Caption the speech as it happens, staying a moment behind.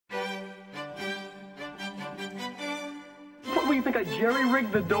you think I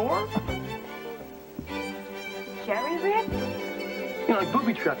jerry-rigged the door? Jerry-rigged? You know, like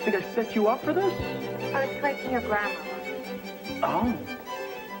booby traps. Think I set you up for this? I was correcting your grammar. Oh.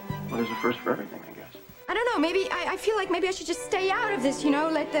 Well, there's a first for everything, I guess. I don't know, maybe I feel like maybe I should just stay out of this, you know,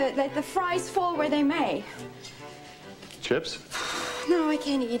 let the fries fall where they may. Chips? No, I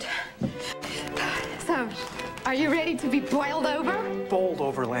can't eat. So, are you ready to be boiled over? Bowled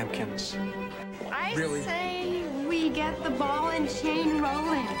over, lambkins. I Really? say we get the ball and chain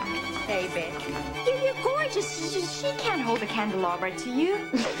rolling, baby. You're gorgeous. She can't hold a candelabra to you.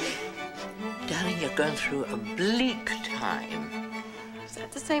 Darling, you're going through a bleak time. Is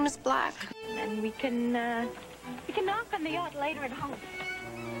that the same as black? And we can knock on the yacht later at home.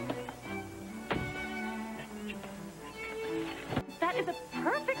 That is a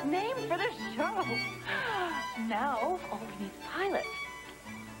perfect name for the show. Now, all we need is pilot.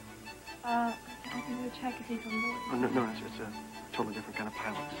 I can go check if he's on board. Oh, no, it's a totally different kind of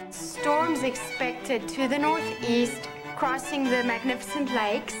pilot. Storms expected to the northeast, crossing the magnificent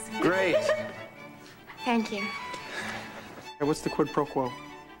lakes. Great. Thank you. What's the quid pro quo?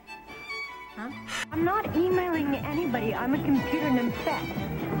 Huh? I'm not emailing anybody. I'm a computer nymphet.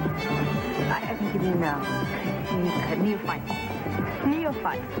 I think you mean neophyte.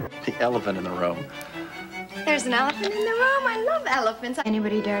 Neophyte. The elephant in the room. There's an elephant in the room. I love elephants.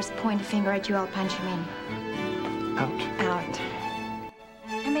 Anybody dares point a finger at you, I'll punch him in. Out.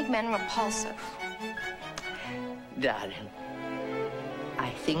 I make men repulsive. Darling, I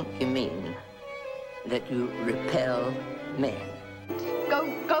think you mean that you repel men. Go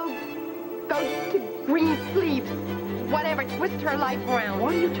to green sleeves. Whatever, twist her life around.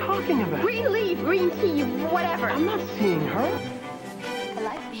 What are you talking about? Green leaf, green tea, whatever. I'm not seeing her. I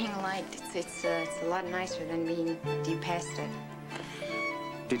like being liked. It's a lot nicer than being detested.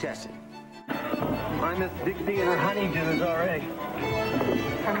 Detested. My Miss Dixie and her honeydews already.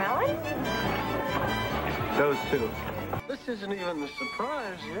 Her melon? Those two. This isn't even the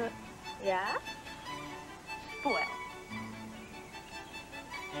surprise yet. Yeah? Spoil.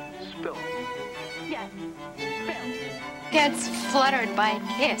 Spill. Yes. Spill. Gets fluttered by a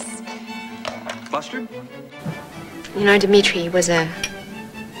kiss. Mustard? You know, Dimitri was a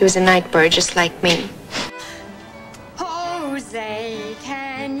night bird just like me. Jose,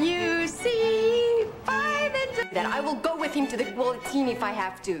 can you see by the that I will go with him to the Guillotine if I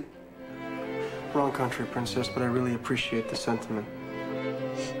have to. Wrong country, princess, but I really appreciate the sentiment.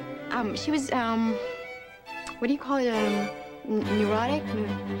 She was what do you call it? Neurotic?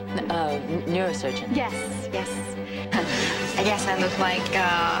 Neurosurgeon. Yes. I guess I look like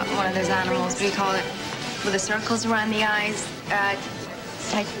one of those animals. What do you call it? With the circles around the eyes.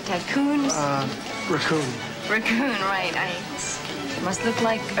 Tycoons? Raccoon. Raccoon, right. I must look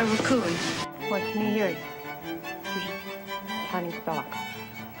like a raccoon. What's New Year's? You're just counting stock.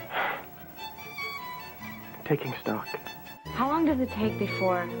 Taking stock. How long does it take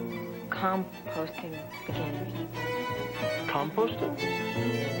before composting begins? Composting?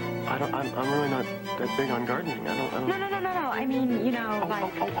 I'm really not that big on gardening. I don't. No. I mean, you know,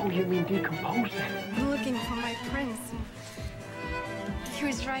 like... Oh, you mean decomposing? I'm looking for my prince. He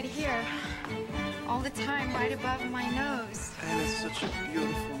was right here. All the time, right above my nose. And it's such a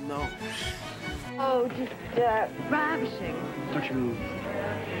beautiful nose. Oh, just, ravishing. Don't you mean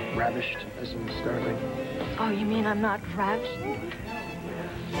ravished as in starving? Oh, you mean I'm not ravishing?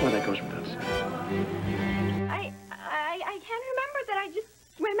 Well, that goes without saying. I can't remember that. I just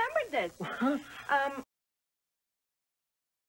remembered this.